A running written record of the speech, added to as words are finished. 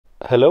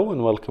Hello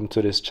and welcome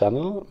to this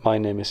channel. My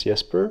name is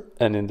Jesper,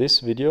 and in this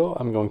video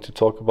I'm going to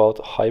talk about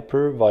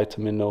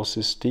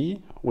hypervitaminosis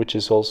D, which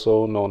is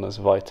also known as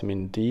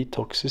vitamin D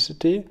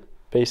toxicity.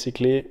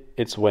 Basically,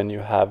 it's when you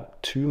have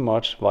too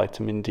much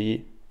vitamin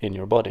D in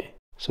your body.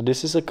 So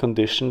this is a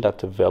condition that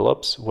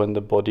develops when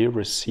the body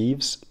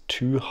receives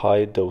too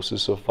high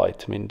doses of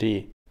vitamin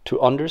D. To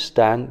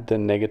understand the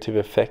negative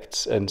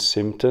effects and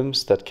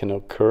symptoms that can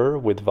occur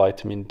with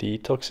vitamin D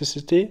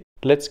toxicity,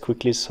 let's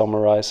quickly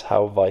summarize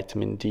how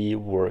vitamin D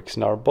works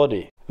in our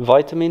body.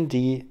 Vitamin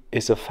D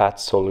is a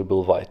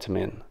fat-soluble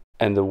vitamin,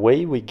 and the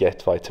way we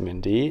get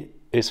vitamin D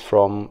is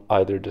from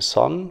either the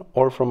sun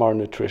or from our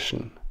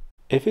nutrition.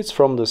 If it's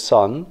from the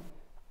sun,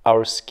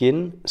 our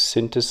skin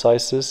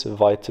synthesizes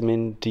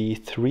vitamin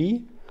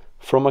D3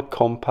 from a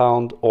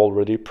compound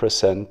already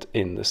present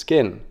in the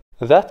skin.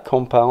 That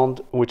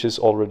compound, which is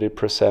already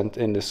present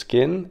in the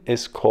skin,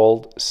 is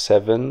called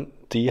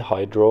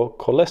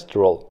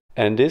 7-dehydrocholesterol.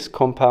 And this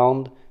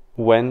compound,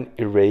 when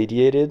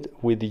irradiated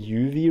with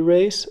UV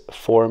rays,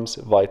 forms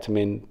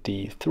vitamin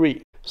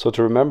D3. So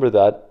to remember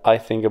that, I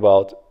think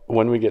about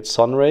when we get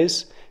sun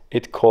rays,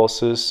 it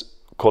causes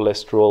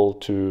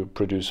cholesterol to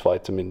produce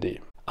vitamin D.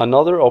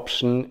 Another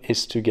option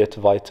is to get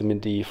vitamin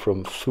D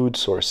from food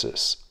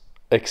sources.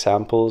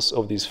 Examples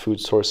of these food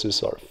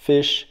sources are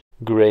fish,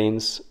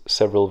 grains,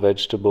 several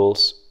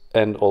vegetables,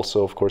 and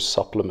also, of course,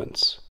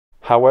 supplements.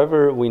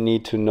 However, we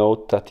need to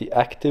note that the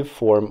active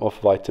form of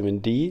vitamin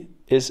D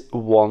is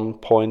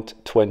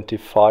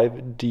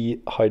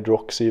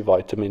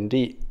 1.25-dehydroxyvitamin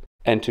D.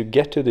 And to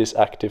get to this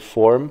active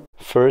form,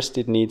 first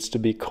it needs to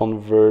be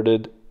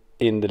converted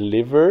in the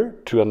liver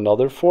to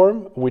another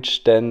form,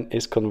 which then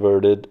is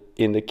converted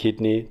in the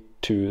kidney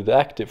to the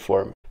active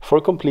form. For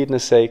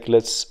completeness sake,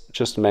 let's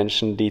just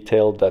mention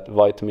detailed that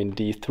vitamin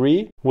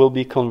D3 will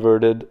be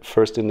converted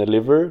first in the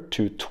liver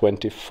to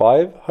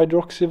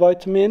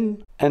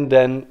 25-hydroxyvitamin, and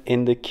then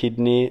in the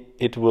kidney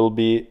it will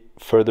be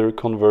further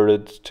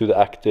converted to the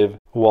active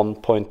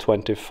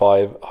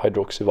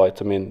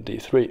 1.25-hydroxyvitamin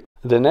D3.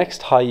 The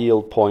next high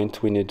yield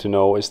point we need to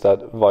know is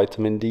that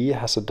vitamin D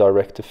has a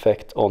direct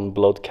effect on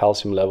blood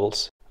calcium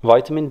levels.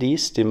 Vitamin D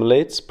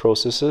stimulates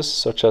processes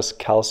such as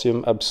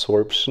calcium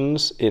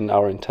absorptions in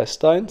our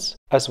intestines,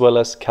 as well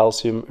as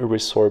calcium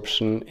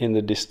resorption in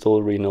the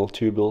distal renal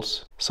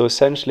tubules. So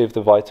essentially, if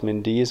the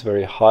vitamin D is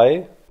very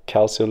high,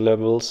 calcium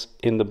levels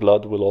in the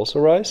blood will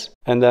also rise.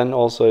 And then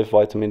also if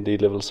vitamin D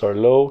levels are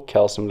low,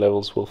 calcium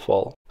levels will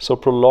fall. So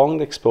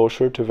prolonged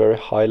exposure to very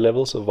high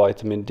levels of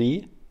vitamin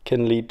D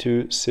can lead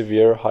to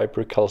severe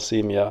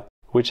hypercalcemia,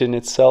 which in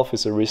itself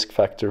is a risk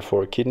factor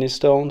for kidney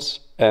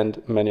stones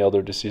and many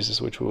other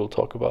diseases which we will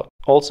talk about.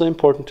 Also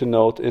important to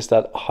note is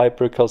that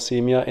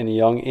hypercalcemia in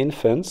young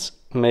infants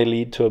may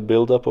lead to a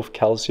buildup of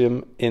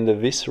calcium in the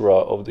viscera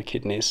of the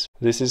kidneys.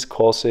 This is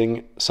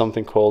causing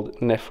something called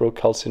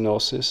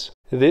nephrocalcinosis.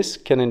 This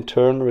can in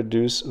turn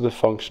reduce the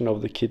function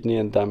of the kidney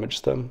and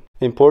damage them.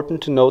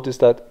 Important to note is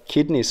that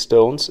kidney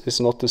stones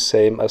is not the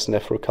same as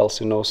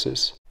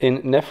nephrocalcinosis.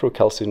 In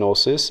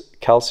nephrocalcinosis,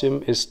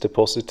 calcium is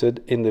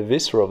deposited in the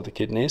viscera of the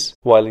kidneys,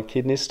 while in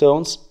kidney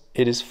stones,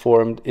 it is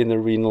formed in the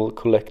renal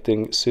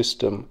collecting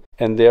system,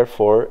 and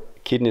therefore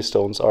kidney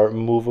stones are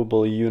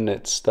movable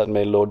units that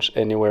may lodge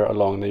anywhere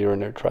along the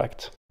urinary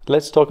tract.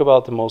 Let's talk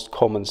about the most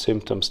common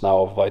symptoms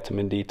now of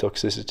vitamin D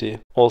toxicity.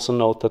 Also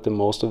note that the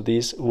most of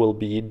these will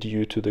be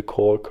due to the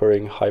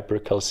co-occurring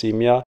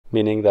hypercalcemia,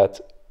 meaning that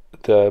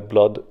the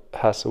blood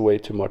has way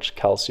too much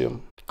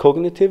calcium.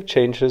 Cognitive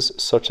changes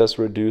such as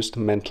reduced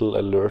mental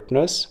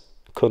alertness,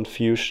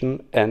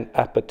 confusion, and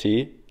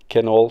apathy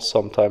can all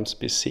sometimes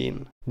be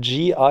seen.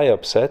 GI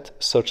upset,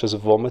 such as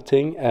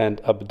vomiting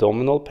and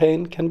abdominal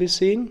pain, can be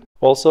seen.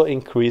 Also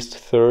increased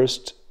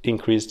thirst,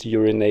 increased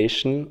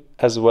urination,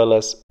 as well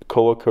as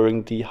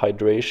co-occurring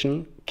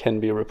dehydration can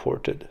be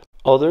reported.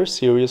 Other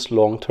serious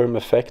long-term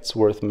effects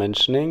worth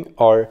mentioning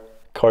are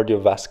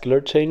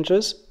cardiovascular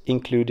changes,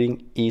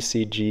 including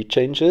ECG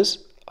changes,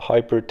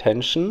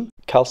 hypertension,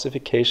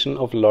 calcification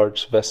of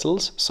large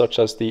vessels such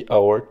as the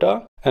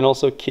aorta, and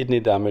also kidney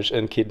damage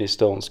and kidney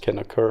stones can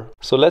occur.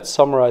 So let's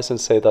summarize and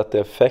say that the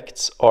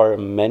effects are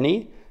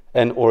many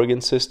and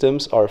organ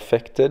systems are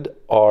affected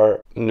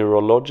are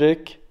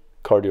neurologic,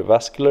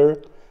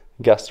 cardiovascular,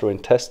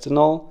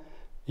 gastrointestinal,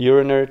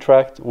 urinary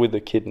tract with the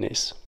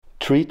kidneys.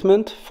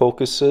 Treatment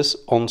focuses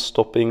on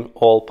stopping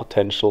all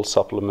potential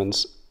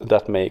supplements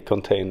that may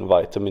contain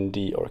vitamin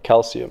D or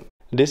calcium.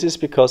 This is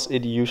because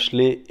it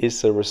usually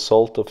is a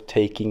result of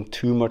taking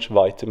too much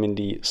vitamin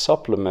D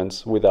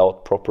supplements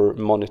without proper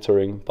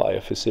monitoring by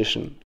a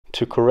physician.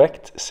 To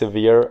correct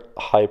severe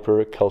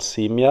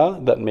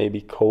hypercalcemia that may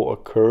be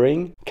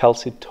co-occurring,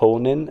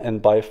 calcitonin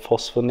and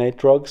biphosphonate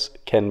drugs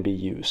can be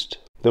used.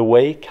 The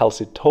way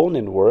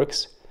calcitonin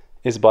works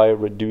is by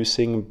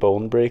reducing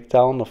bone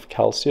breakdown of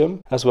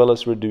calcium, as well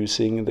as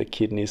reducing the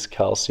kidney's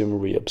calcium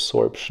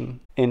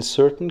reabsorption. In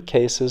certain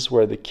cases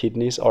where the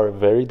kidneys are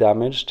very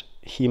damaged,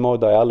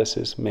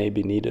 hemodialysis may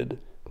be needed,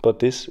 but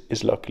this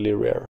is luckily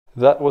rare.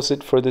 That was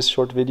it for this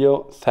short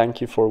video. Thank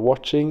you for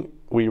watching.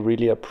 We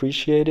really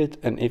appreciate it.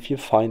 And if you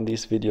find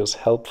these videos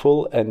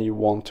helpful and you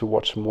want to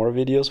watch more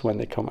videos when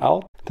they come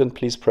out, then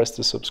please press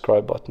the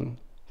subscribe button.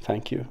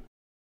 Thank you.